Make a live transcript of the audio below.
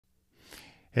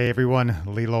Hey everyone,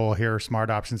 Lowell here,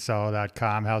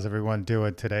 smartoptionseller.com. How's everyone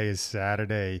doing? Today is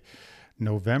Saturday,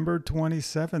 November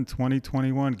 27th,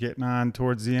 2021, getting on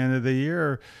towards the end of the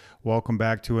year. Welcome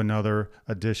back to another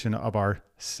edition of our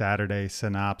Saturday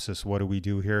Synopsis. What do we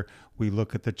do here? We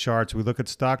look at the charts, we look at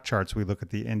stock charts, we look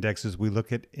at the indexes, we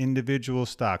look at individual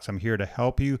stocks. I'm here to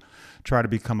help you try to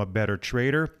become a better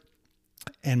trader.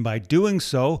 And by doing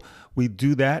so, we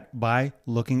do that by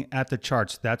looking at the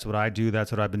charts. That's what I do.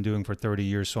 That's what I've been doing for 30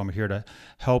 years. So I'm here to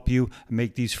help you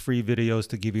make these free videos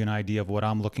to give you an idea of what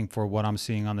I'm looking for, what I'm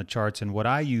seeing on the charts, and what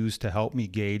I use to help me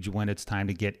gauge when it's time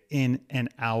to get in and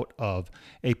out of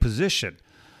a position.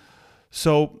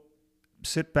 So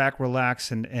sit back, relax,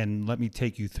 and let me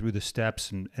take you through the steps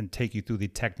and take you through the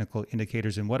technical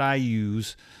indicators and what I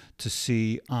use to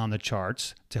see on the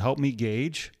charts to help me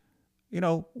gauge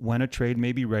when a trade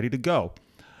may be ready to go.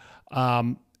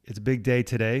 It's a big day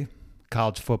today,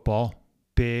 college football,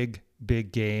 big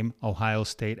game, Ohio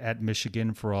State at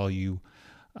Michigan for all you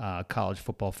college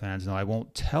football fans. Now, I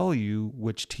won't tell you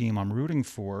which team I'm rooting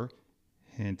for,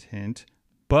 hint, hint,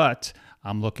 but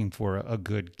I'm looking for a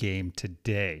good game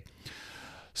today.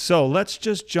 So let's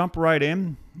just jump right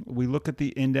in. We look at the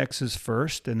indexes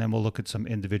first, and then we'll look at some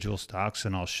individual stocks,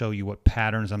 and I'll show you what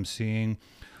patterns I'm seeing,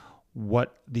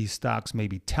 what these stocks may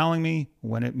be telling me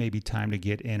when it may be time to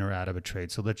get in or out of a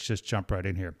trade. So let's just jump right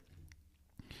in here.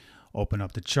 Open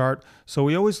up the chart. So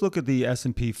we always look at the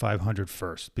S&P 500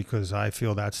 first because I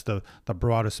feel that's the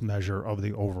broadest measure of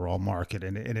the overall market,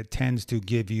 and it tends to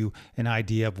give you an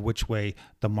idea of which way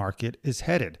the market is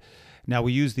headed. Now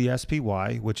we use the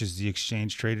SPY, which is the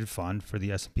exchange traded fund for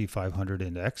the S&P 500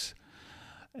 index,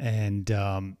 and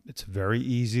it's very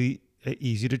easy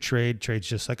to trade. Trades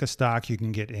just like a stock. You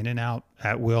can get in and out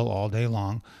at will all day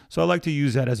long. So I like to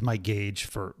use that as my gauge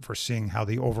for seeing how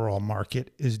the overall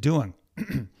market is doing.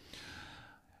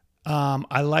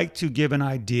 I like to give an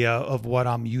idea of what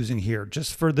I'm using here.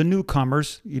 Just for the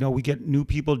newcomers, we get new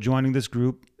people joining this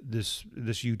group, this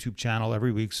YouTube channel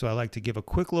every week. So I like to give a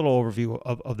quick little overview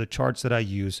of the charts that I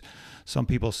use. Some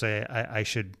people say I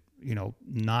should,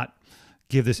 not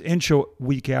give this intro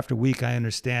week after week. I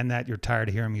understand that you're tired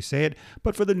of hearing me say it,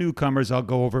 but for the newcomers, I'll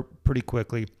go over it pretty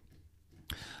quickly.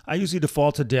 I usually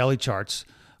default to daily charts,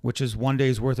 which is 1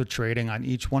 day's worth of trading on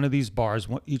each one of these bars.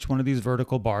 Each one of these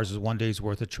vertical bars is 1 day's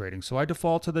worth of trading. So I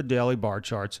default to the daily bar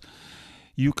charts.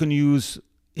 You can use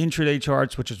intraday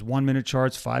charts, which is 1 minute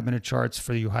charts, 5-minute charts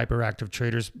for you hyperactive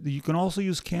traders. You can also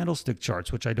use candlestick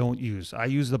charts, which I don't use. I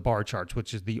use the bar charts,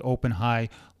 which is the open, high,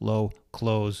 low,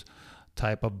 close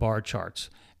type of bar charts.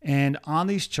 And on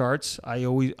these charts,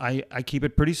 I keep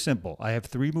it pretty simple. I have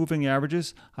 3 moving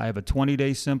averages. I have a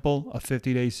 20-day simple, a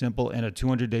 50-day simple, and a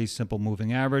 200-day simple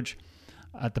moving average.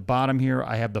 At the bottom here,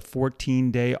 I have the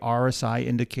 14-day RSI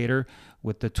indicator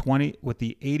with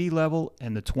the 80 level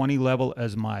and the 20 level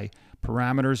as my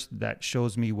parameters. That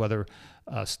shows me whether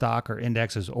a stock or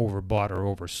index is overbought or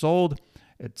oversold.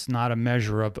 It's not a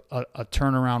measure of a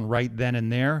turnaround right then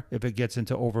and there. If it gets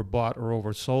into overbought or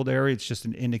oversold area, it's just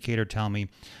an indicator telling me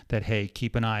that, hey,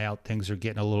 keep an eye out. Things are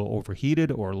getting a little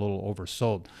overheated or a little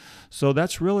oversold. So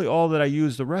that's really all that I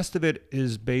use. The rest of it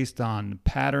is based on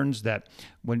patterns that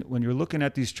when you're looking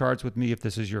at these charts with me, if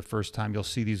this is your first time, you'll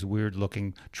see these weird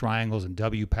looking triangles and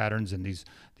W patterns and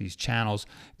these channels.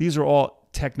 These are all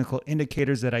technical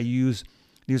indicators that I use.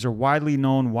 These are widely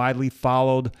known, widely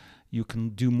followed. You can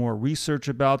do more research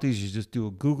about these. You just do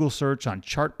a Google search on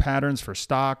chart patterns for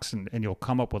stocks, and you'll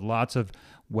come up with lots of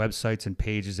websites and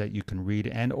pages that you can read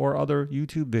and or other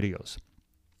YouTube videos.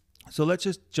 So let's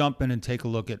just jump in and take a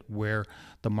look at where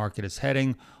the market is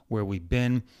heading, where we've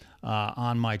been.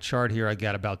 On my chart here, I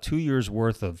got about 2 years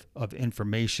worth of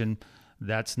information.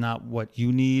 That's not what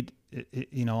you need,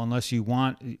 unless you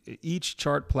want. Each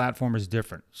chart platform is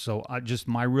different. So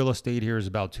my real estate here is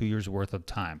about 2 years worth of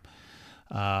time.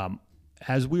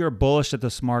 As we are bullish at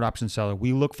the Smart Option Seller,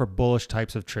 we look for bullish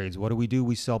types of trades. What do?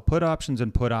 We sell put options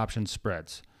and put option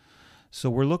spreads. So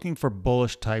we're looking for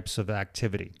bullish types of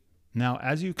activity. Now,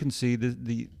 as you can see,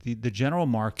 the general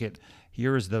market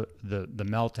here is the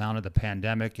meltdown of the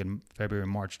pandemic in February,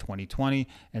 March 2020,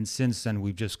 and since then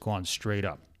we've just gone straight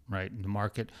up, right? The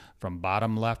market from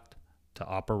bottom left to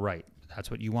upper right.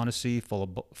 That's what you want to see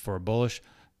for a bullish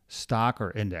stock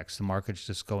or index. The market's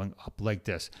just going up like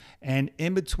this. And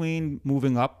in between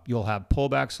moving up, you'll have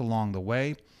pullbacks along the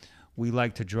way. We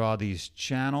like to draw these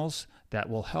channels that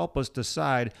will help us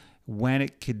decide when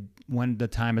the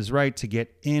time is right to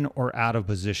get in or out of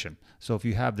position. So if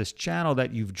you have this channel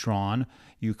that you've drawn,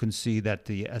 you can see that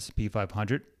the S&P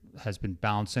 500 has been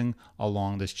bouncing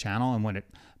along this channel. And when it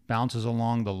bounces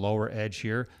along the lower edge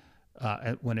here,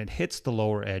 when it hits the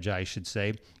lower edge, I should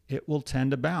say, it will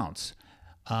tend to bounce.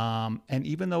 And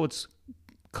even though it's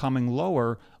coming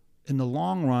lower, in the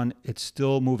long run, it's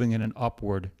still moving in an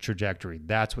upward trajectory.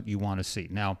 That's what you want to see.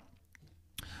 Now,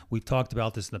 we've talked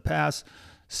about this in the past.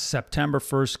 September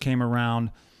 1st came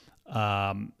around.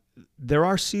 There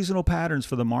are seasonal patterns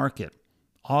for the market.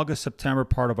 August, September,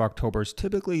 part of October is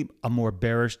typically a more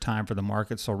bearish time for the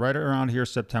market. So right around here,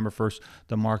 September 1st,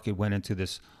 the market went into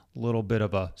this little bit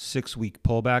of a 6-week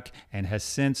pullback and has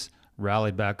since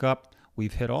rallied back up.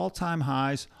 We've hit all-time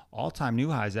highs, all-time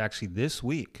new highs actually this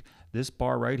week. This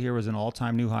bar right here was an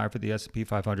all-time new high for the S&P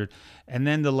 500. And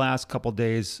then the last couple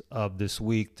days of this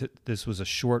week, this was a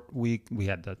short week. We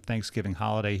had the Thanksgiving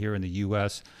holiday here in the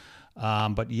U.S.,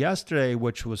 but yesterday,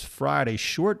 which was Friday,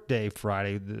 short day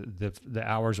Friday, the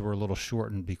hours were a little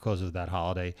shortened because of that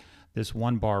holiday. This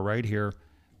one bar right here,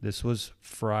 this was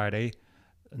Friday,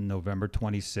 November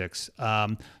 26th.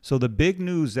 So the big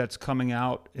news that's coming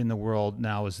out in the world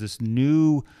now is this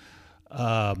new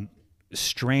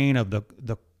strain of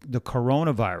the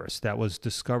coronavirus that was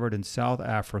discovered in South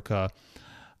Africa,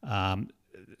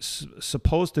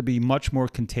 supposed to be much more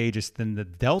contagious than the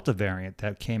Delta variant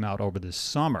that came out over this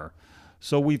summer.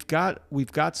 So we've got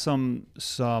some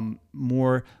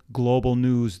more global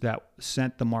news that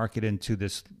sent the market into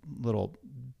this little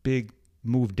big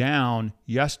move down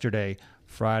yesterday,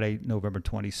 Friday, November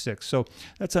 26th. So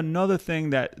that's another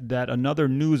thing that another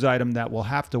news item that we'll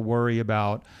have to worry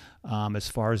about as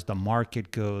far as the market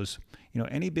goes. You know,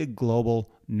 any big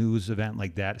global news event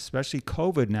like that, especially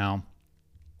COVID now,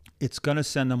 it's going to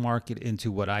send the market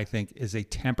into what I think is a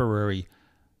temporary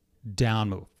down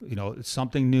move. You know, it's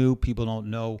something new. People don't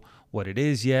know what it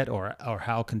is yet or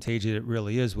how contagious it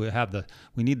really is. We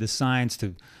need the science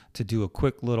to do a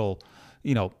quick little,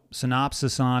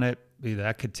 synopsis on it.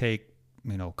 That could take,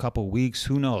 a couple weeks.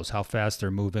 Who knows how fast they're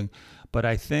moving. But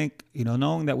I think,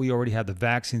 knowing that we already have the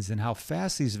vaccines and how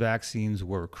fast these vaccines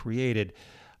were created,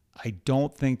 I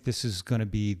don't think this is going to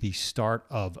be the start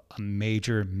of a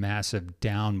major, massive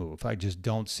down move. I just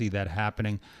don't see that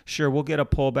happening. Sure, we'll get a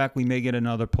pullback. We may get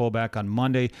another pullback on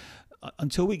Monday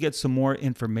until we get some more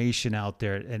information out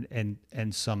there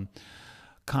and some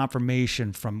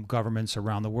confirmation from governments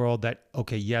around the world that,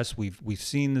 okay, yes, we've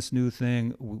seen this new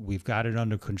thing. We've got it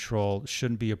under control.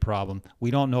 Shouldn't be a problem. We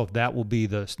don't know if that will be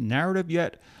the narrative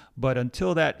yet, but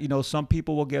until that, some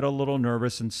people will get a little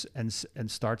nervous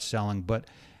and start selling. But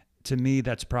to me,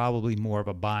 that's probably more of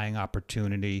a buying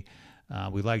opportunity.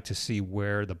 We like to see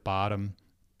where the bottom,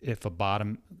 if a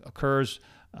bottom occurs,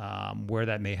 where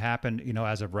that may happen.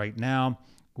 As of right now,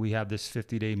 we have this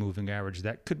 50-day moving average.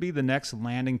 That could be the next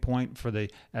landing point for the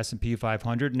S&P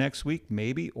 500 next week,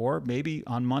 maybe, or maybe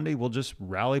on Monday we'll just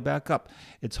rally back up.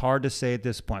 It's hard to say at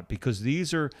this point because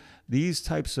these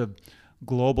types of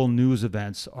global news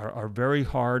events are very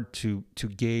hard to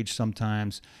gauge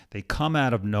sometimes. They come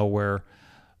out of nowhere.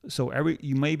 So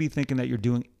you may be thinking that you're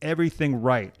doing everything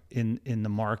right in the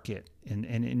market and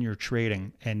in your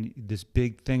trading, and this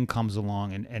big thing comes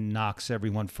along and knocks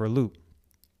everyone for a loop.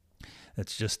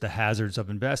 That's just the hazards of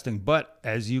investing. But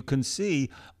as you can see,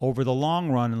 over the long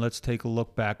run, and let's take a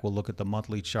look back. We'll look at the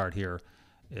monthly chart here,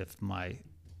 if my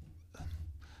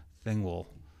thing will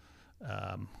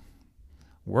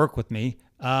work with me.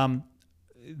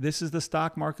 This is the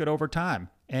stock market over time.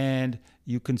 And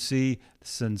you can see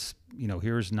since,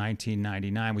 here's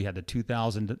 1999, we had the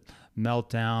 2000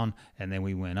 meltdown, and then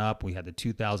we went up. We had the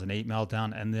 2008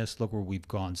 meltdown, and look where we've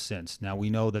gone since. Now, we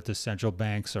know that the central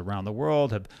banks around the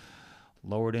world have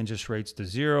lowered interest rates to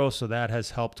zero, so that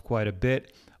has helped quite a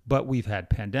bit. But we've had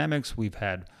pandemics, we've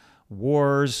had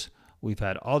wars, we've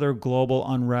had other global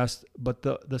unrest, but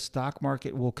the stock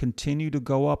market will continue to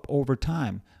go up over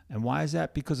time. And why is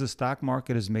that? Because the stock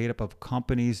market is made up of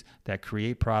companies that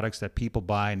create products that people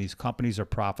buy, and these companies are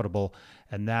profitable,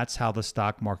 and that's how the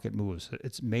stock market moves.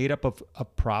 It's made up of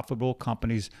profitable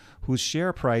companies whose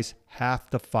share price have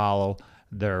to follow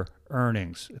their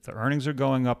earnings. If the earnings are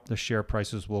going up, the share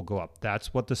prices will go up.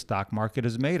 That's what the stock market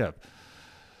is made of.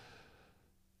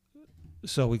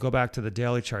 So we go back to the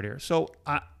daily chart here. So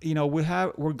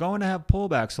we're going to have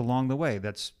pullbacks along the way.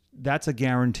 That's a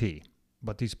guarantee.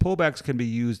 But these pullbacks can be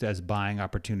used as buying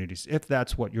opportunities if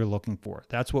that's what you're looking for.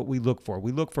 That's what we look for.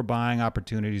 We look for buying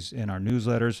opportunities in our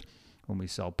newsletters when we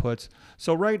sell puts.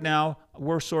 So right now,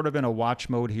 we're sort of in a watch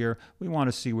mode here. We want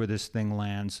to see where this thing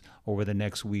lands over the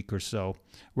next week or so.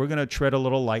 We're going to tread a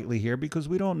little lightly here because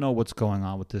we don't know what's going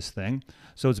on with this thing.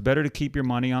 So it's better to keep your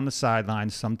money on the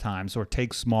sidelines sometimes or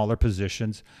take smaller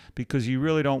positions because you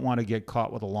really don't want to get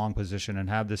caught with a long position and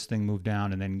have this thing move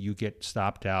down and then you get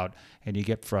stopped out and you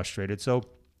get frustrated. So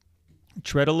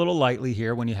tread a little lightly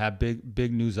here when you have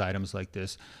big news items like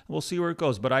this. We'll see where it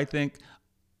goes. But I think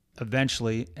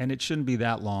eventually, and it shouldn't be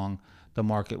that long, the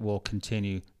market will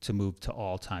continue to move to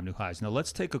all-time new highs. Now,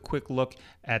 let's take a quick look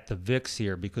at the VIX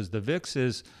here, because the VIX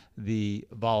is the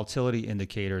volatility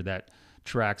indicator that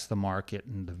tracks the market,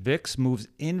 and the VIX moves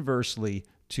inversely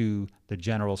to the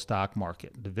general stock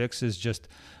market. The VIX is just,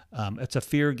 it's a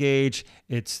fear gauge.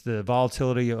 It's the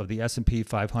volatility of the S&P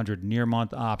 500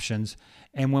 near-month options.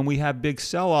 And when we have big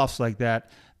sell-offs like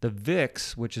that, the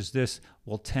VIX, which is this,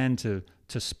 will tend to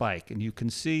spike. And you can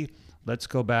see, let's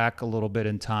go back a little bit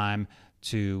in time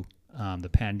to the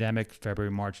pandemic,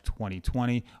 February, March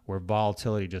 2020, where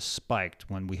volatility just spiked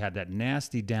when we had that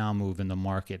nasty down move in the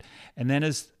market. And then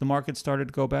as the market started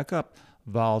to go back up,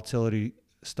 volatility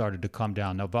started to come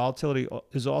down. Now, volatility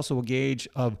is also a gauge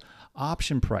of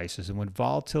option prices. And when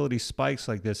volatility spikes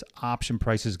like this, option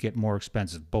prices get more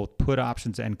expensive, both put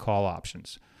options and call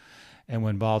options. And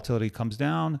when volatility comes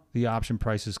down, the option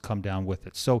prices come down with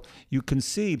it. So you can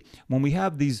see when we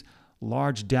have these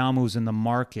large down moves in the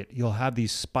market, you'll have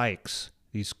these spikes,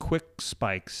 these quick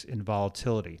spikes in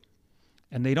volatility.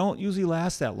 And they don't usually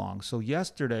last that long. So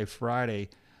yesterday, Friday,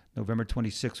 November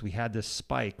 26th, we had this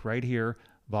spike right here,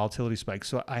 volatility spike.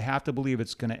 So I have to believe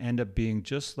it's going to end up being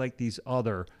just like these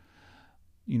other,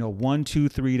 1, 2,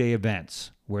 3 day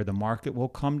events where the market will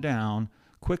come down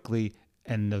quickly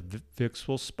and the VIX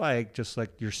will spike just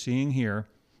like you're seeing here.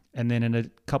 And then in a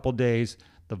couple days,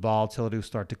 the volatility will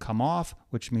start to come off,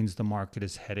 which means the market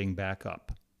is heading back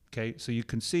up. Okay, so you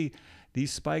can see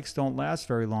these spikes don't last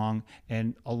very long.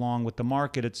 And along with the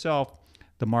market itself,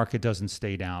 the market doesn't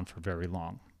stay down for very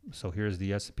long. So here's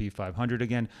the S&P 500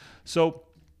 again. So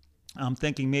I'm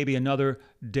thinking maybe another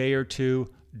day or two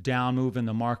down move in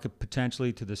the market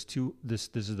potentially to this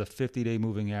is the 50-day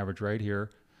moving average right here.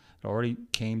 It already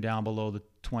came down below the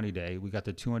 20-day. We got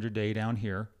the 200-day down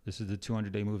here. This is the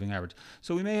 200-day moving average.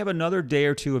 So we may have another day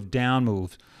or two of down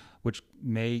moves, which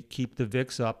may keep the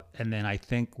VIX up, and then I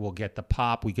think we'll get the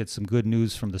pop. We get some good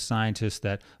news from the scientists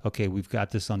that, okay, we've got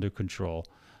this under control.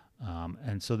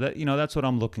 And so that, that's what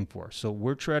I'm looking for. So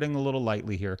we're treading a little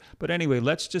lightly here. But anyway,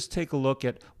 let's just take a look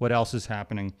at what else is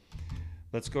happening.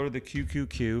 Let's go to the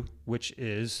QQQ, which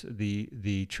is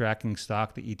the tracking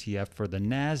stock, the ETF for the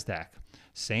Nasdaq.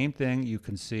 Same thing, you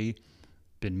can see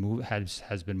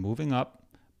has been moving up,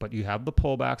 but you have the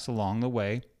pullbacks along the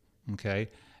way, okay?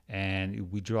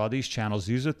 And we draw these channels.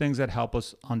 These are things that help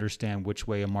us understand which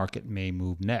way a market may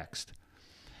move next.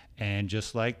 And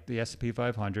just like the S&P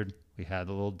 500, we had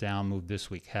a little down move this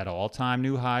week. Had all-time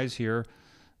new highs here.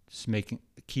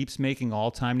 Keeps making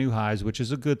all-time new highs, which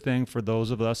is a good thing for those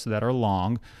of us that are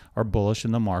long, are bullish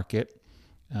in the market.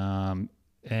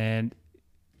 And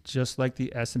just like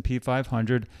the S&P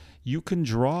 500, you can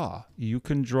draw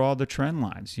the trend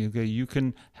lines. You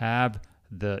can have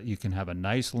a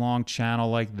nice long channel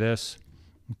like this.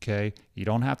 Okay, you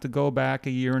don't have to go back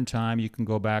a year in time. You can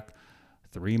go back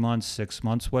 3 months, 6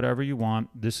 months, whatever you want.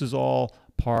 This is all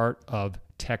part of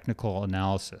technical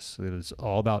analysis. It's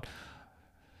all about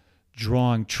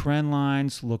drawing trend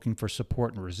lines, looking for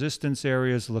support and resistance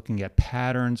areas, looking at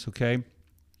patterns, okay?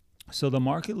 So the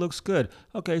market looks good.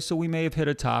 Okay, so we may have hit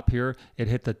a top here. It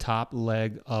hit the top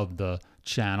leg of the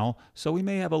channel. So we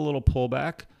may have a little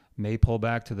pullback, may pull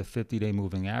back to the 50-day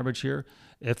moving average here.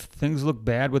 If things look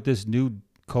bad with this new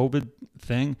COVID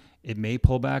thing, it may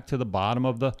pull back to the bottom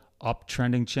of the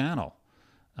uptrending channel.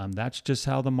 That's just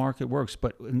how the market works.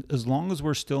 But as long as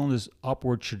we're still in this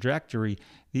upward trajectory,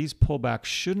 these pullbacks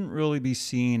shouldn't really be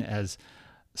seen as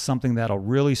something that'll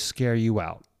really scare you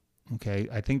out. Okay,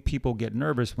 I think people get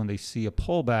nervous when they see a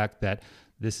pullback that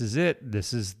this is it.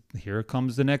 Here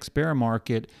comes the next bear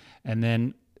market, and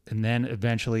then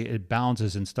eventually it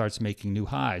bounces and starts making new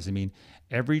highs. I mean,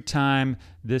 every time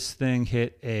this thing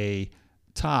hit a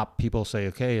top, people say,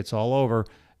 okay, it's all over.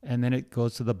 And then it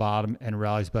goes to the bottom and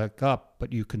rallies back up.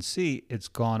 But you can see it's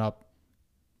gone up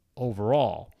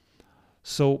overall.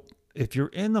 So if you're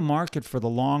in the market for the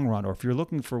long run, or if you're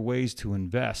looking for ways to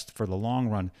invest for the long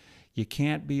run, you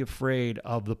can't be afraid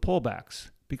of the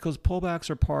pullbacks, because pullbacks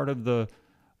are part of the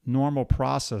normal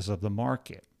process of the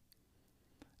market.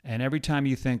 And every time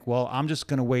you think, well, I'm just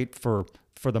going to wait for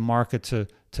the market to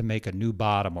make a new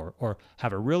bottom or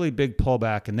have a really big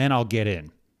pullback and then I'll get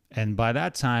in. And by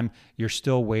that time, you're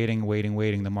still waiting.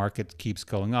 The market keeps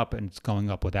going up, and it's going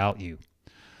up without you.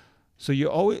 So you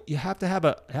have to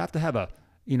have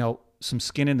some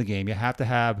skin in the game. You have to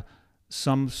have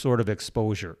some sort of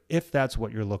exposure if that's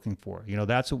what you're looking for.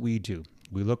 That's what we do.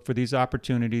 We look for these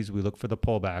opportunities. We look for the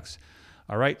pullbacks.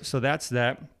 All right, so that's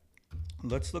that.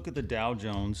 Let's look at the Dow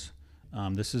Jones.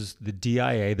 This is the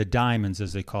DIA, the diamonds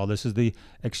as they call. This is the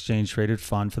exchange traded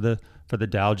fund for the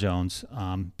Dow Jones.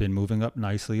 Been moving up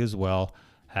nicely as well.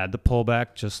 Had the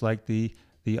pullback just like the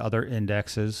other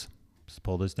indexes. Let's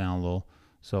pull this down a little.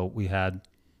 So we had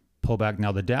pullback.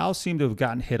 Now the Dow seemed to have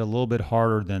gotten hit a little bit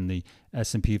harder than the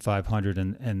S&P 500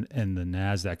 and the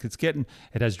Nasdaq.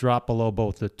 It has dropped below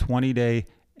both the 20-day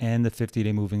and the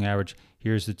 50-day moving average.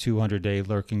 Here's the 200-day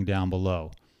lurking down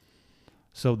below.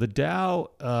 So the Dow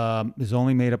is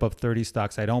only made up of 30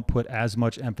 stocks. I don't put as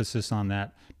much emphasis on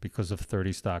that because of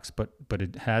 30 stocks, but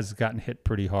it has gotten hit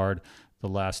pretty hard the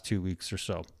last 2 weeks or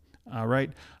so. All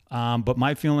right. But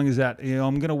my feeling is that,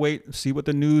 I'm going to wait, see what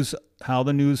how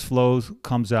the news flows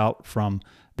comes out from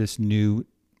this new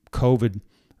COVID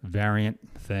variant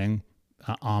thing.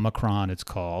 Omicron, it's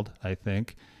called, I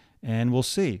think. And we'll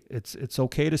see. It's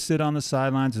okay to sit on the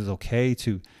sidelines. It's okay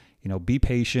to, be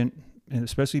patient. And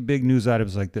especially big news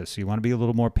items like this. So you want to be a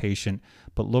little more patient,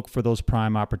 but look for those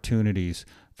prime opportunities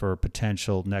for a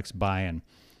potential next buy-in.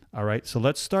 All right, so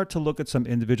let's start to look at some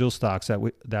individual stocks.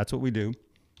 That's what we do.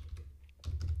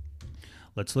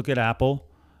 Let's look at Apple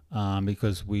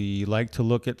because we like to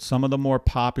look at some of the more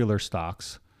popular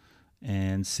stocks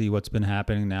and see what's been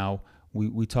happening. Now,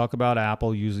 we talk about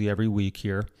Apple usually every week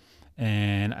here.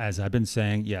 And as I've been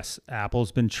saying, yes,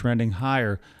 Apple's been trending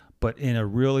higher, but in a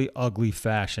really ugly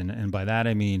fashion. And by that,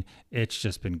 I mean, it's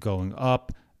just been going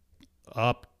up,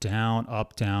 down,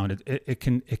 up, down. It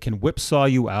can whipsaw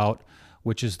you out,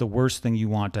 which is the worst thing you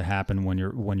want to happen when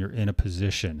you're in a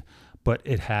position. But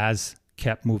it has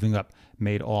kept moving up,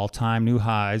 made all-time new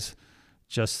highs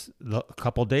just a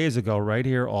couple days ago, right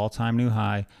here, all-time new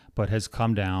high, but has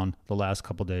come down the last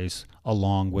couple days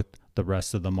along with the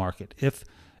rest of the market. If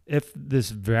this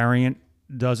variant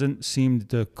doesn't seem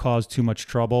to cause too much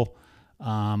trouble,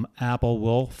 Apple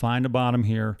will find a bottom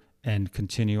here and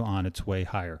continue on its way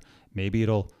higher. Maybe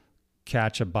it'll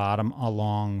catch a bottom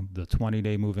along the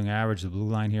 20-day moving average, the blue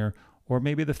line here, or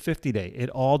maybe the 50-day. It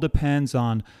all depends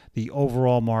on the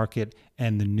overall market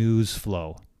and the news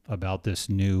flow about this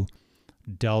new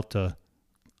Delta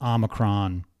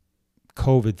Omicron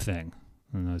COVID thing.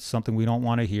 And it's something we don't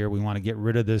want to hear. We want to get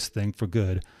rid of this thing for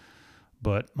good.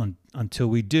 But until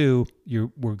we do,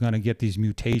 we're going to get these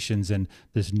mutations and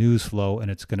this news flow,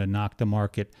 and it's going to knock the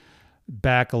market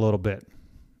back a little bit.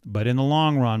 But in the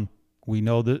long run, we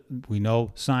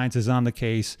know science is on the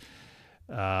case.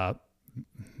 The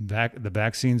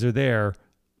vaccines are there,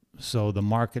 so the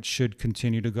market should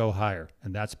continue to go higher.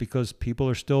 And that's because people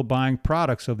are still buying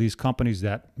products of these companies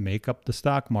that make up the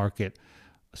stock market.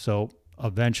 So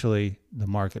eventually, the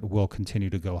market will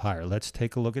continue to go higher. Let's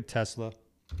take a look at Tesla.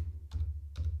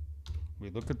 We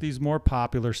look at these more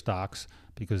popular stocks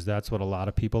because that's what a lot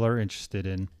of people are interested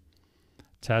in.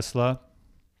 Tesla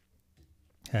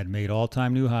had made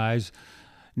all-time new highs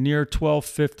near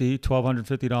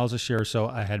 $1,250 a share. So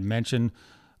I had mentioned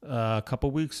a couple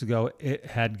weeks ago, it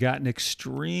had gotten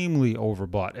extremely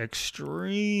overbought.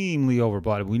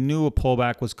 We knew a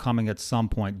pullback was coming at some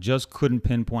point, just couldn't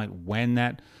pinpoint when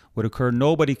that would occur.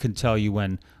 Nobody can tell you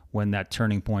when that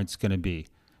turning point's going to be,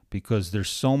 because there's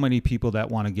so many people that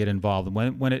want to get involved.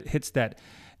 When it hits that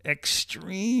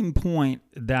extreme point,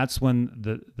 that's when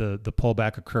the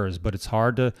pullback occurs. But it's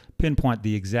hard to pinpoint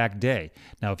the exact day.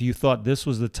 Now, if you thought this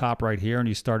was the top right here and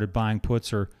you started buying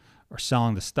puts or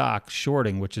selling the stock,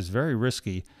 shorting, which is very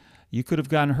risky, you could have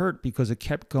gotten hurt because it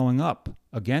kept going up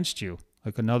against you,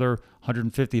 like another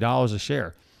 $150 a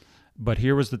share. But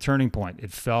here was the turning point.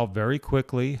 It fell very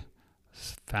quickly,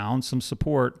 found some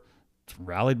support,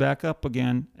 rallied back up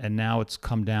again, and now it's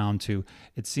come down to,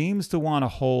 it seems to want to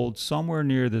hold somewhere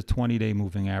near the 20-day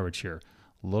moving average here,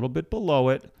 a little bit below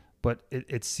it, but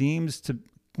it seems to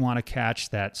want to catch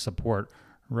that support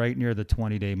right near the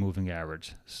 20-day moving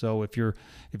average. So if you're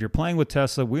playing with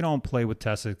Tesla, we don't play with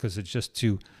Tesla because it's just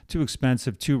too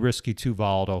expensive, too risky, too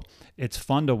volatile. It's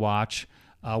fun to watch.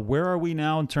 Where are we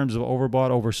now in terms of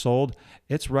overbought, oversold?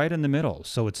 It's right in the middle.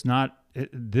 So it's not,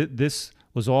 this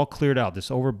was all cleared out. This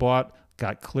overbought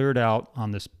got cleared out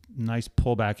on this nice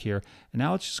pullback here. And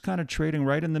now it's just kind of trading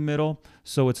right in the middle.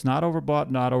 So it's not overbought,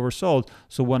 not oversold.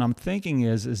 So what I'm thinking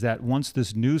is that once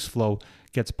this news flow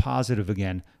gets positive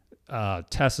again,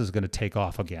 Tesla's going to take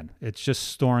off again. It's just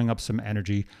storing up some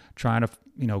energy, trying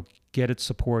to, get its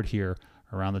support here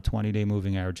around the 20-day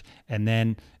moving average. And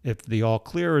then if the all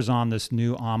clear is on this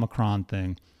new Omicron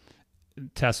thing,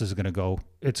 Tesla's going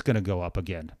to go up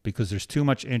again because there's too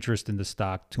much interest in the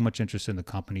stock, too much interest in the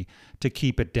company to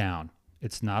keep it down.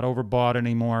 It's not overbought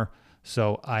anymore.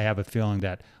 So I have a feeling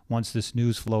that once this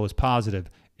news flow is positive,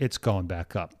 it's going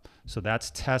back up. So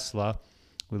that's Tesla.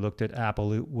 We looked at Apple.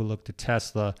 We looked at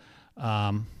Tesla.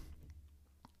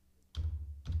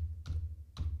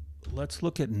 Let's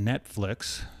look at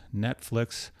Netflix.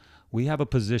 Netflix, we have a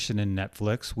position in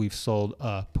Netflix. We've sold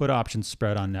a put option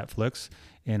spread on Netflix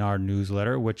in our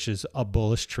newsletter, which is a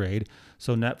bullish trade.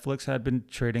 So Netflix had been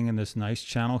trading in this nice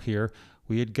channel here.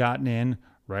 We had gotten in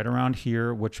right around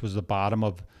here, which was the bottom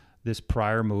of this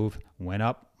prior move, went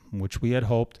up, which we had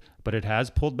hoped, but it has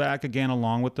pulled back again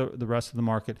along with the rest of the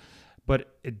market.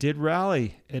 But it did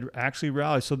rally. It actually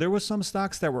rallied. So there was some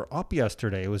stocks that were up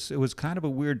yesterday. It was kind of a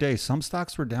weird day. Some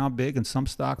stocks were down big and some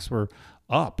stocks were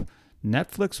up.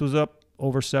 Netflix was up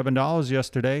over $7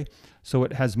 yesterday. So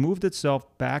it has moved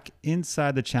itself back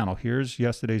inside the channel. Here's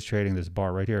yesterday's trading, this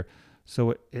bar right here.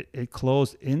 So it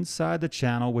closed inside the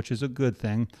channel, which is a good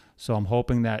thing. So I'm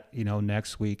hoping that,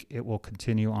 next week it will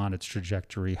continue on its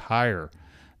trajectory higher.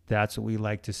 That's what we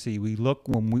like to see. We look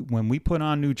when we put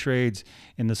on new trades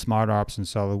in the smart option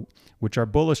seller, which are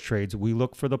bullish trades, we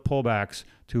look for the pullbacks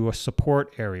to a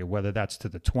support area, whether that's to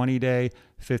the 20-day,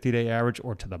 50-day average,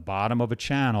 or to the bottom of a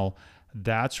channel.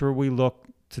 That's where we look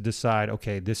to decide,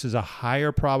 okay, this is a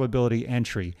higher probability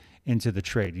entry into the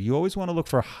trade. You always want to look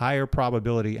for higher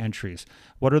probability entries.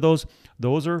 What are those?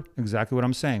 Those are exactly what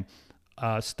I'm saying.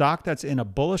 Stock that's in a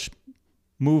bullish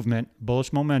movement,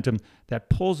 bullish momentum that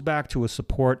pulls back to a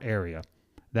support area.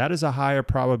 That is a higher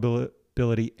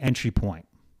probability entry point,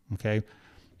 okay?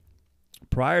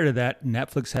 Prior to that,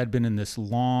 Netflix had been in this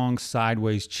long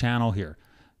sideways channel here.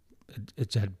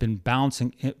 It had been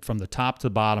bouncing from the top to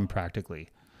the bottom practically.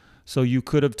 So you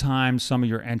could have timed some of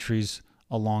your entries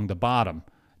along the bottom.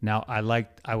 Now,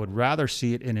 I would rather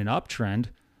see it in an uptrend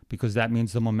because that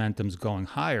means the momentum's going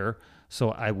higher. So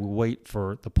I will wait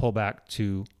for the pullback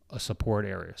to a support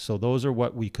area. So those are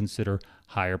what we consider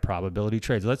higher probability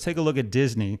trades. Let's take a look at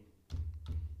Disney.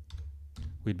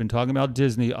 We've been talking about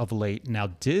Disney of late. Now,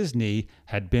 Disney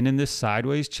had been in this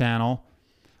sideways channel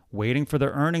waiting for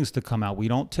their earnings to come out. We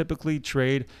don't typically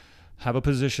have a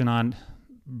position on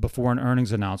before an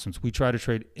earnings announcements. We try to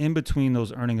trade in between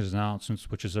those earnings announcements,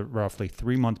 which is a roughly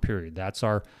 3-month period. That's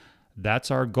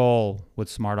our goal with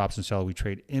Smart Option Seller. We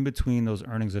trade in between those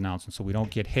earnings announcements so we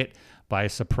don't get hit by a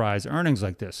surprise earnings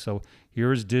like this. So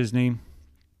here's Disney.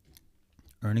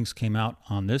 Earnings came out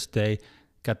on this day,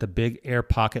 got the big air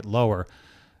pocket lower,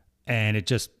 and it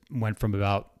just went from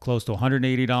about close to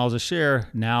 $180 a share,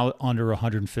 now under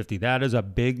 $150. That is a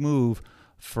big move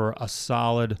for a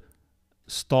solid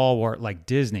stalwart like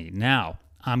Disney. Now,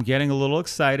 I'm getting a little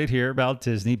excited here about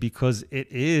Disney because it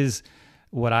is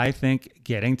what I think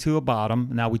getting to a bottom.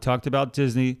 Now, we talked about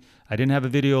Disney. I didn't have a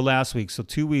video last week, so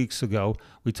 2 weeks ago,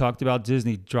 we talked about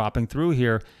Disney dropping through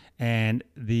here, and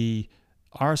the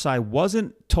RSI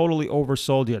wasn't totally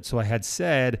oversold yet. So I had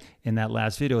said in that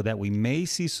last video that we may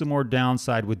see some more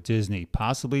downside with Disney,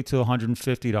 possibly to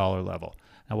 $150 level.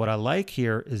 Now, what I like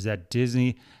here is that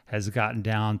Disney has gotten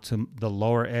down to the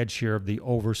lower edge here of the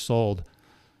oversold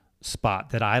spot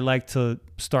that I like to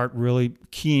start really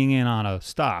keying in on a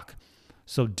stock.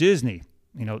 So Disney,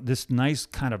 this nice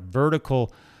kind of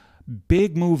vertical,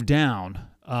 big move down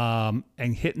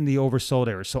and hitting the oversold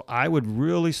area. So I would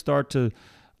really start to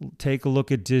take a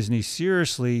look at Disney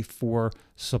seriously for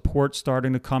support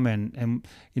starting to come in. And,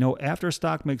 after a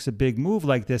stock makes a big move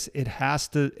like this, it has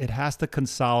to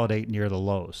consolidate near the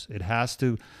lows. It has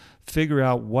to figure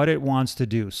out what it wants to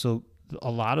do. So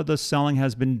a lot of the selling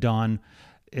has been done.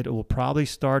 It will probably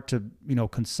start to,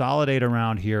 consolidate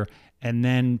around here. And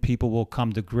then people will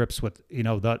come to grips with,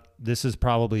 that this is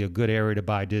probably a good area to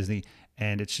buy Disney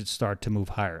and it should start to move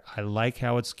higher. I like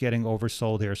how it's getting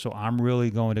oversold here. So I'm really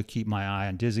going to keep my eye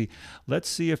on Disney. Let's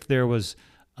see if there was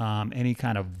any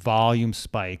kind of volume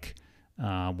spike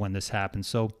when this happened.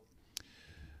 So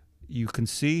you can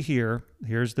see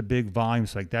here's the big volume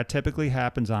spike. That typically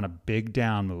happens on a big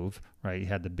down move, right? You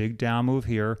had the big down move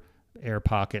here, air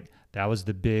pocket. That was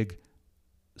the big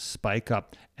spike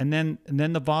up. And then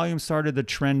the volume started to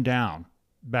trend down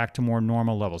back to more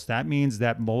normal levels. That means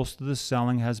that most of the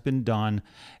selling has been done,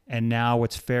 and now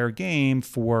it's fair game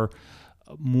for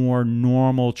more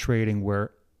normal trading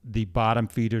where the bottom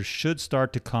feeders should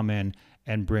start to come in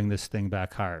and bring this thing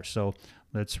back higher. So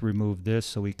let's remove this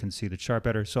so we can see the chart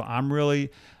better. So I'm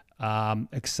really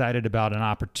excited about an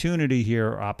opportunity here,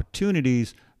 or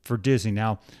opportunities for Disney.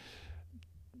 Now,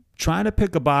 trying to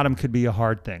pick a bottom could be a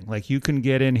hard thing. Like, you can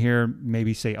get in here,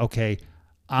 maybe say, okay,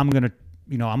 I'm going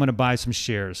to buy some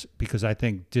shares because I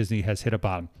think Disney has hit a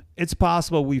bottom. It's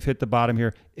possible we've hit the bottom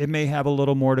here. It may have a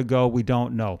little more to go. We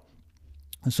don't know.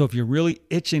 And so if you're really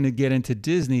itching to get into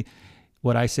Disney,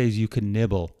 what I say is you can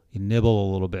nibble. You nibble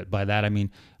a little bit. By that, I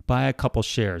mean, buy a couple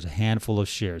shares, a handful of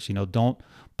shares. Don't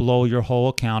blow your whole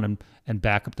account and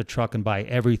back up the truck and buy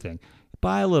everything.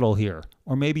 Buy a little here.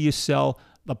 Or maybe you sell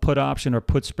a put option or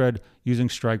put spread using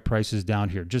strike prices down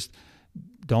here. Just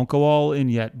don't go all in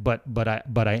yet, but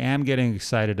I am getting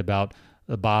excited about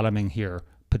the bottoming here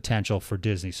potential for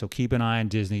Disney. So keep an eye on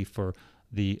Disney for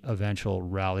the eventual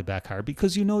rally back higher,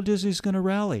 because you know Disney's going to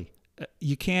rally.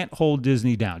 You can't hold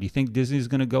Disney down. You think Disney's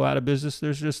going to go out of business?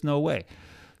 There's just no way.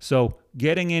 So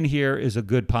getting in here is a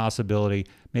good possibility.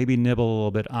 Maybe nibble a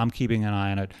little bit. I'm keeping an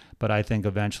eye on it, but I think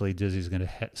eventually Disney's going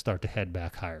to start to head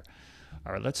back higher.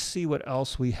 All right, let's see what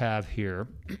else we have here.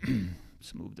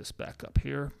 Let's move this back up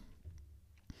here.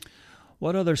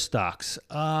 What other stocks?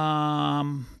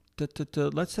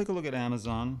 Let's take a look at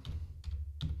Amazon.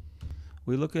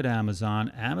 We look at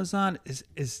Amazon. Amazon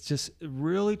is just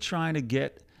really trying to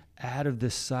get out of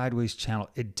this sideways channel.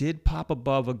 It did pop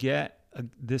above again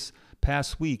this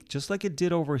past week, just like it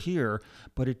did over here,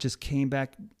 but it just came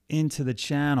back into the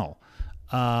channel.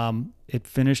 It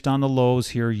finished on the lows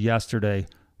here yesterday,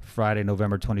 Friday,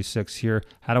 November 26th here.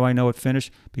 How do I know it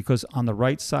finished? Because on the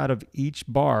right side of each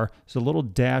bar is a little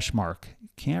dash mark. You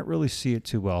can't really see it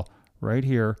too well right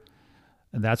here,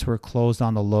 and that's where it closed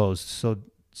on the lows. So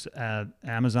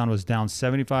Amazon was down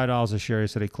 $75 a share.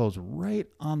 So they closed right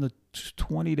on the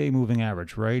 20-day moving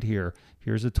average right here.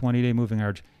 Here's the 20-day moving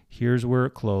average. Here's where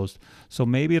it closed. So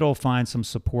maybe it'll find some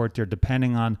support there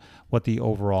depending on what the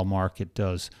overall market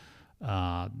does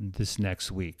this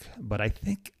next week. But I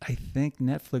think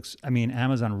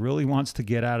Amazon really wants to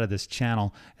get out of this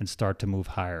channel and start to move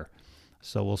higher.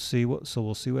 So we'll see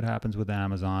what happens with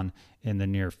Amazon in the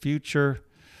near future.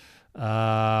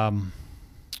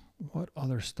 What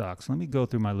other stocks? Let me go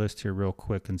through my list here real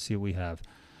quick and see what we have.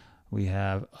 We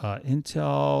have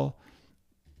Intel.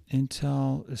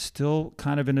 Intel is still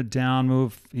kind of in a down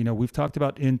move. You know, we've talked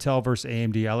about Intel versus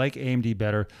AMD. I like AMD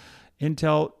better.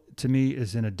 Intel, to me,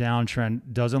 is in a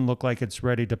downtrend. Doesn't look like it's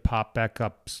ready to pop back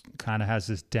up. Kind of has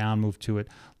this down move to it.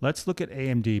 Let's look at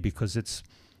AMD because it's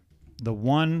the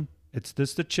one. It's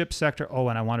the chip sector. Oh,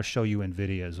 and I want to show you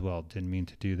NVIDIA as well. Didn't mean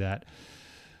to do that.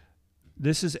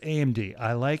 This is AMD.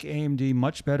 I like AMD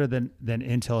much better than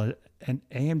Intel, and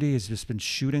AMD has just been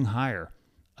shooting higher.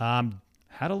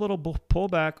 Had a little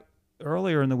pullback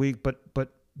earlier in the week,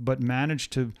 but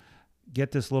managed to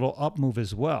get this little up move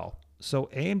as well. So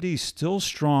AMD is still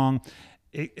strong.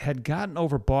 It had gotten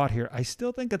overbought here. I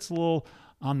still think it's a little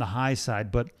on the high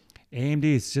side, but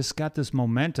AMD has just got this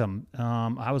momentum.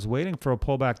 I was waiting for a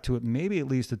pullback to it, maybe at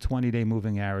least a 20-day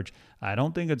moving average. I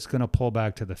don't think it's going to pull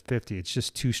back to the 50. It's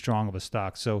just too strong of a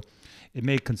stock. So it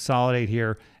may consolidate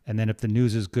here, and then if the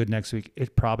news is good next week,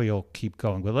 it probably will keep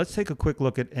going. But let's take a quick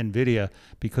look at NVIDIA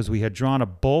because we had drawn a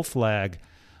bull flag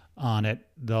on it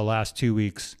the last 2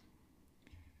 weeks.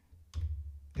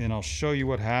 And I'll show you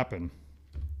what happened.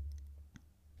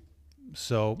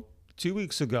 So 2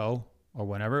 weeks ago, or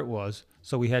whenever it was,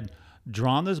 so we had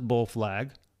drawn this bull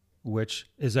flag, which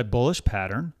is a bullish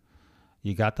pattern.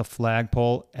 You got the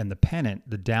flagpole and the pennant,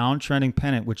 the downtrending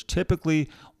pennant, which typically,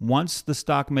 once the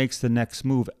stock makes the next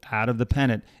move out of the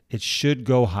pennant, it should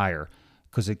go higher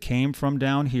because it came from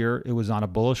down here. It was on a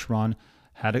bullish run,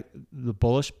 the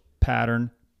bullish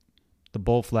pattern. The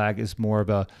bull flag is more of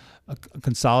a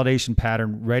consolidation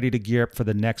pattern ready to gear up for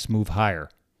the next move higher.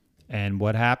 And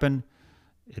what happened?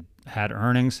 It had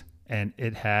earnings and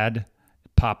it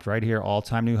popped right here,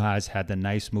 all-time new highs, had the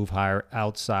nice move higher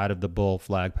outside of the bull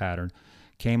flag pattern.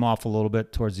 Came off a little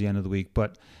bit towards the end of the week,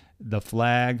 but the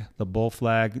bull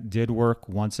flag did work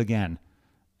once again.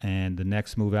 And the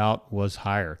next move out was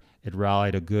higher. It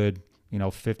rallied a good,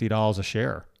 $50 a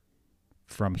share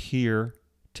from here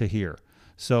to here.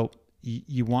 So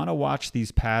you want to watch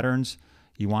these patterns.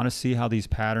 You want to see how these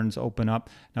patterns open up.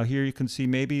 Now here you can see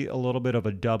maybe a little bit of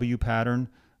a W pattern.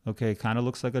 Okay, kind of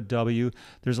looks like a W.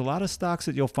 There's a lot of stocks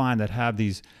that you'll find that have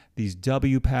these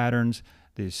W patterns,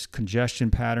 these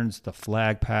congestion patterns, the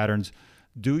flag patterns.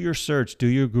 Do your search, do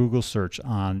your Google search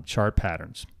on chart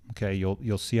patterns. Okay,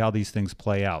 you'll see how these things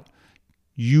play out.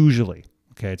 Usually,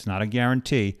 okay, it's not a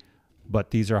guarantee, but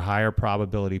these are higher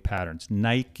probability patterns.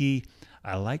 Nike,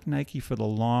 I like Nike for the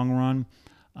long run.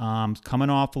 Coming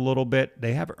off a little bit.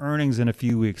 They have earnings in a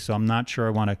few weeks, so I'm not sure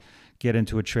I want to get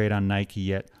into a trade on Nike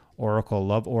yet. Oracle,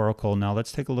 love Oracle. Now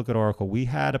let's take a look at Oracle. We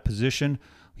had a position.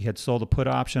 We had sold a put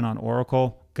option on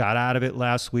Oracle, got out of it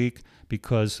last week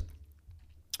because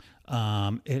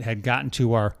it had gotten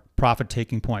to our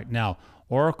profit-taking point. Now,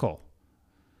 Oracle,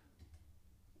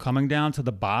 coming down to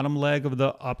the bottom leg of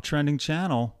the uptrending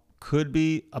channel, could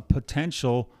be a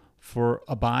potential for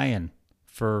a buy-in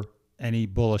for any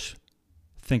bullish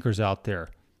thinkers out there.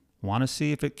 Want to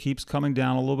see if it keeps coming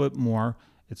down a little bit more.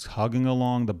 It's hugging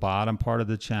along the bottom part of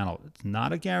the channel. It's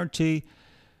not a guarantee.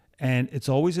 And it's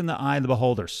always in the eye of the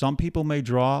beholder. Some people may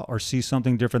draw or see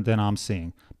something different than I'm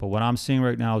seeing. But what I'm seeing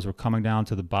right now is we're coming down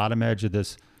to the bottom edge of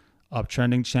this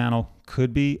uptrending channel.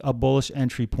 Could be a bullish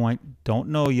entry point. Don't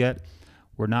know yet.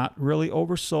 We're not really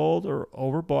oversold or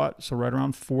overbought. So right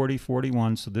around 40,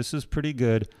 41. So this is pretty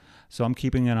good. So I'm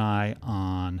keeping an eye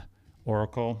on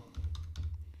Oracle.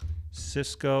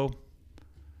 Cisco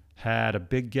had a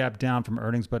big gap down from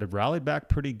earnings, but it rallied back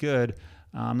pretty good.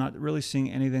 I'm not really seeing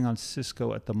anything on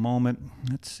Cisco at the moment.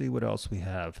 Let's see what else we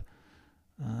have.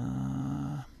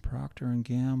 Procter &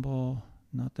 Gamble,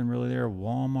 nothing really there.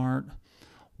 Walmart's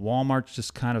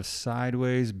just kind of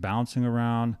sideways, bouncing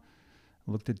around.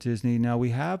 Looked at Disney. Now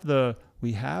we have the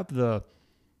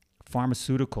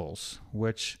pharmaceuticals,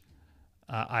 which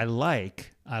I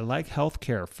like. I like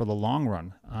healthcare for the long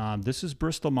run. This is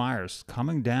Bristol Myers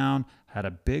coming down, had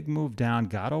a big move down,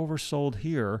 got oversold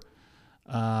here.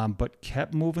 But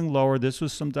kept moving lower. This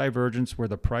was some divergence where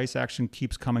the price action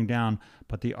keeps coming down,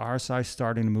 but the RSI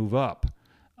starting to move up.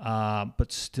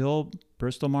 But still,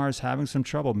 Bristol Myers having some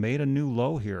trouble. Made a new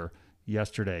low here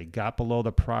yesterday. Got below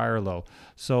the prior low.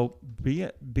 So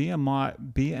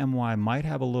BMY might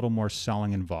have a little more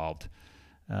selling involved.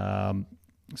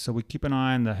 So we keep an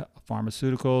eye on the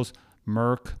pharmaceuticals.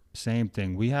 Merck, same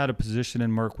thing. We had a position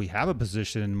in Merck. We have a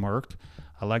position in Merck.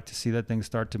 I like to see that thing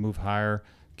start to move higher.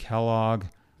 Kellogg,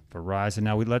 Verizon.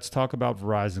 Now let's talk about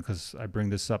Verizon because I bring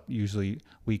this up usually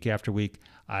week after week.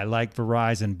 I like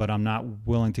Verizon, but I'm not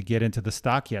willing to get into the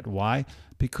stock yet. Why?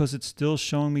 Because it's still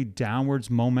showing me downwards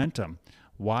momentum.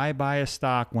 Why buy a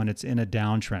stock when it's in a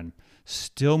downtrend?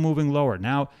 Still moving lower.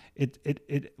 Now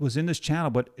it was in this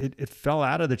channel, but it fell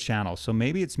out of the channel. So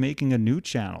maybe it's making a new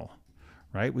channel,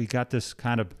 right? We got this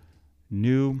kind of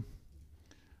new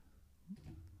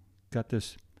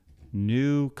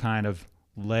kind of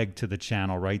leg to the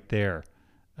channel right there.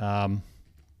 I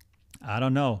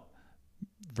don't know.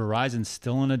 Verizon's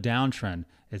still in a downtrend.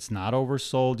 It's not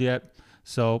oversold yet.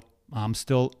 So I'm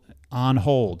still on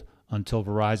hold until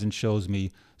Verizon shows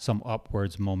me some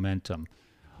upwards momentum.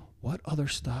 What other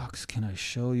stocks can I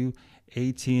show you?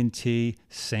 AT&T,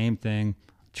 same thing.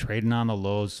 Trading on the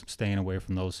lows, staying away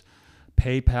from those.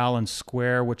 PayPal and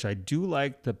Square, which I do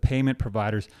like the payment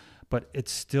providers, but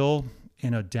it's still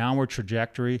in a downward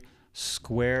trajectory.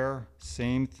 Square,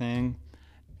 same thing,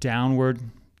 downward.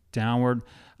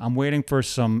 I'm waiting for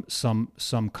some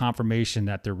confirmation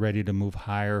that they're ready to move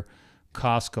higher.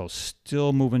 Costco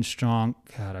still moving strong.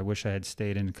 God, I wish I had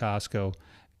stayed in Costco.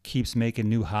 Keeps making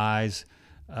new highs.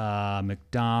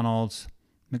 McDonald's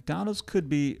could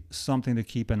be something to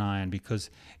keep an eye on because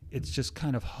it's just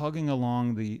kind of hugging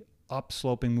along the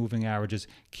upsloping moving averages,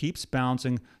 keeps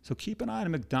bouncing. So keep an eye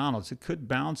on McDonald's. It could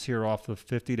bounce here off the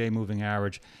 50-day moving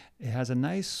average. It has a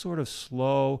nice sort of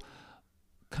slow,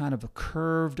 kind of a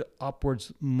curved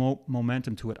upwards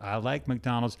momentum to it. I like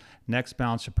McDonald's. Next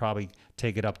bounce should probably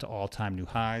take it up to all-time new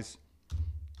highs.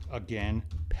 Again,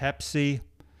 Pepsi,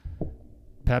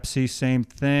 same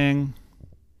thing.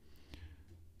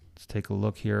 Let's take a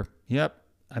look here. Yep.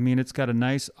 I mean, it's got a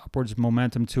nice upwards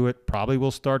momentum to it. Probably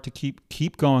will start to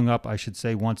keep going up, I should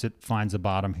say, once it finds a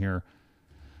bottom here.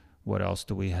 What else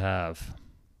do we have?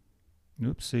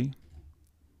 Oopsie.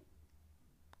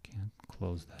 Can't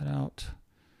close that out.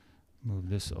 Move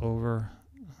this over.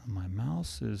 My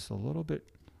mouse is a little bit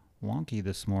wonky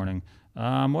this morning.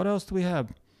 What else do we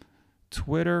have?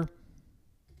 Twitter.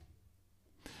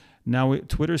 Now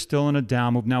Twitter's still in a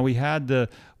down move. Now we had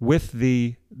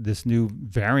this new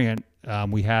variant.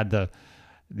 We had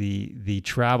the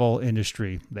travel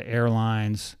industry, the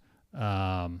airlines,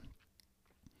 got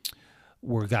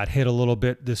hit a little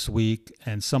bit this week,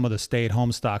 and some of the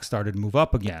stay-at-home stocks started to move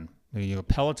up again.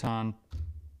 Peloton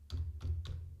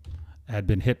had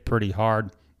been hit pretty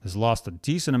hard, has lost a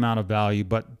decent amount of value,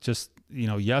 but just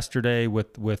yesterday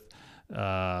with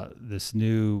this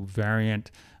new variant.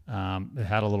 It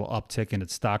had a little uptick in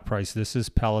its stock price. This is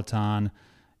Peloton.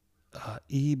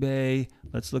 eBay.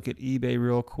 Let's look at eBay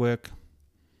real quick.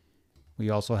 We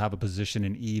also have a position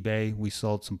in eBay. We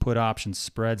sold some put option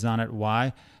spreads on it.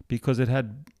 Why? Because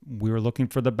we were looking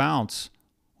for the bounce.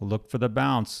 We'll look for the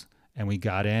bounce. And we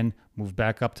got in, moved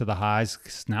back up to the highs.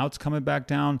 Now it's coming back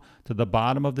down to the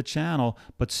bottom of the channel,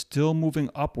 but still moving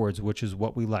upwards, which is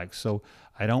what we like. So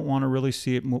I don't want to really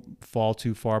see it fall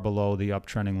too far below the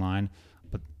uptrending line.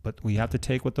 But we have to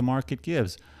take what the market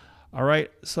gives. All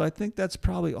right, so I think that's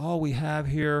probably all we have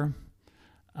here.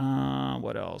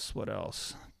 What else?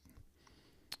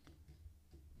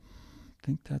 I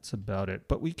think that's about it.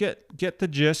 But we get the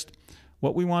gist.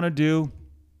 What we want to do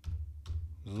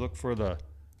is look for the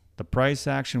price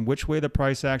action, which way the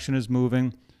price action is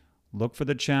moving. Look for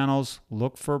the channels.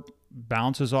 Look for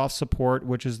bounces off support,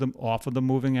 which is off of the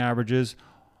moving averages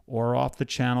or off the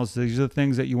channels. These are the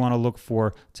things that you want to look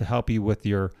for to help you with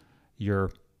your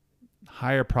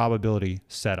higher probability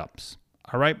setups.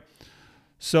 All right.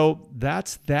 So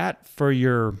that's that for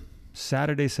your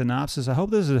Saturday synopsis. I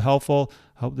hope this is helpful.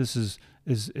 I hope this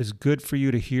is good for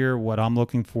you to hear what I'm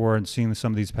looking for and seeing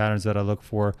some of these patterns that I look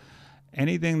for.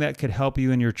 Anything that could help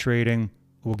you in your trading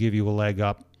will give you a leg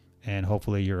up, and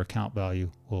hopefully your account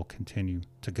value will continue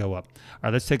to go up. All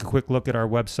right, let's take a quick look at our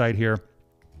website here.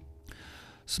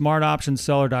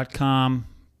 smartoptionseller.com.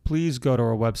 Please go to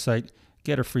our website,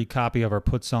 get a free copy of our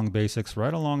Put Selling Basics.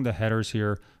 Right along the headers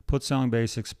here, Put Selling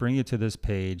Basics, bring you to this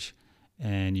page,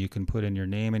 and you can put in your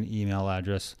name and email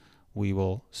address. We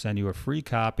will send you a free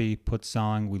copy. Put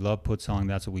Selling, we love Put Selling.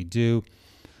 That's what we do.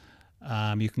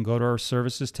 You can go to our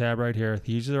services tab right here.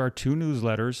 These are our 2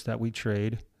 newsletters that we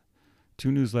trade. 2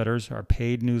 newsletters, our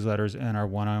paid newsletters, and our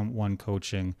one-on-one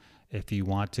coaching. If you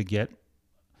want to get,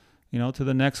 to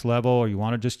the next level, or you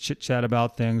want to just chit-chat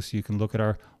about things, you can look at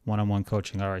our one-on-one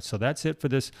coaching. All right, so that's it for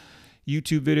this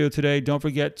YouTube video today. Don't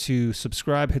forget to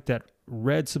subscribe. Hit that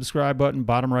red subscribe button,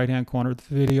 bottom right-hand corner of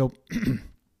the video.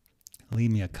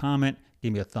 Leave me a comment.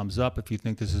 Give me a thumbs up if you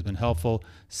think this has been helpful.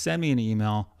 Send me an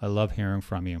email. I love hearing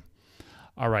from you.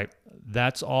 All right,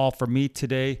 that's all for me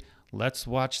today. Let's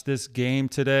watch this game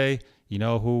today. You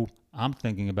know who I'm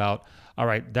thinking about. All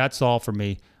right, that's all for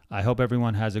me. I hope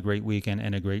everyone has a great weekend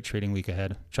and a great trading week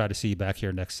ahead. Try to see you back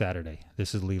here next Saturday.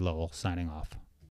 This is Lowell signing off.